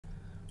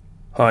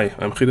Hi,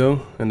 I'm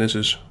Guido and this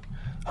is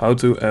how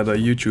to add a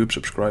YouTube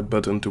subscribe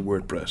button to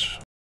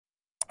WordPress.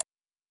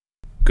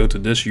 Go to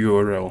this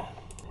URL.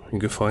 You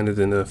can find it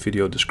in the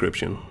video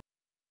description.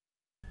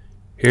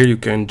 Here you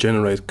can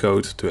generate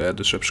code to add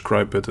the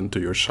subscribe button to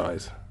your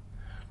site.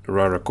 There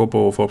are a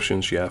couple of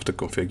options you have to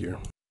configure.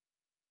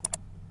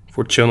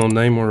 For channel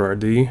name or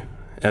ID,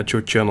 add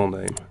your channel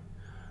name.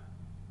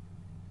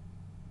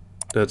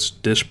 That's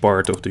this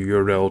part of the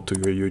URL to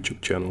your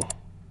YouTube channel.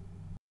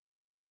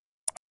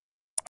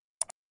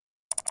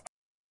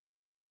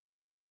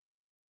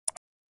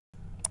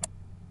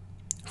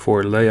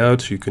 For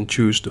layout, you can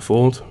choose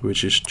default,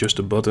 which is just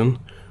a button,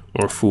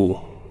 or full,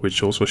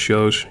 which also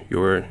shows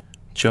your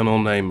channel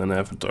name and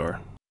avatar.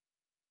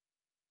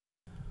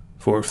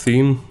 For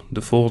theme,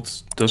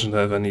 default doesn't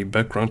have any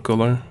background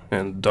color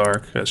and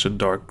dark has a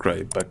dark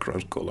gray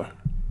background color.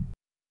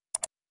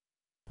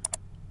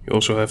 You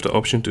also have the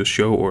option to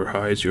show or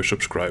hide your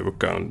subscriber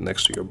count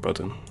next to your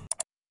button.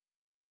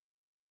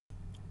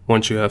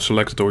 Once you have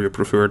selected all your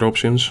preferred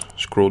options,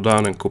 scroll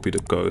down and copy the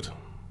code.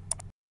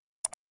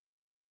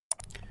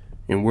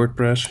 In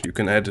WordPress, you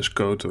can add this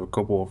code to a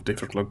couple of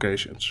different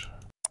locations.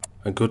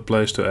 A good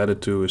place to add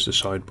it to is the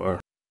sidebar.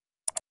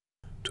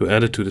 To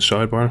add it to the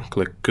sidebar,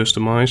 click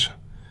Customize,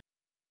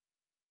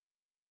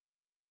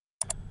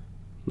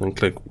 then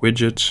click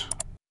Widgets,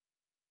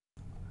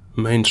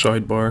 Main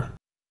Sidebar,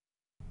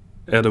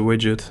 Add a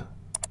widget,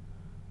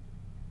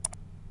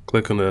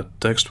 click on the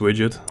text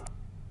widget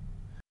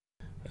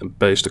and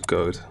paste the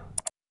code.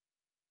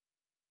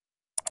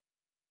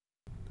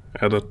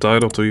 Add a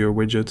title to your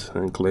widget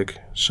and click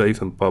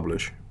Save and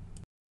Publish.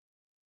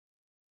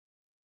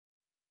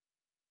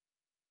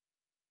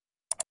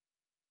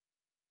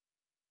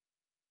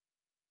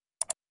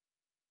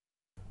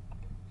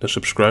 The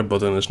subscribe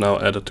button is now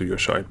added to your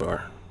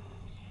sidebar.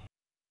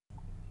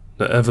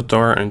 The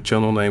avatar and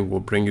channel name will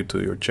bring you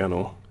to your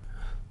channel.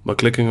 By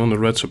clicking on the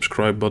red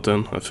subscribe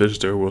button, a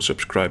visitor will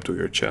subscribe to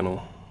your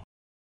channel.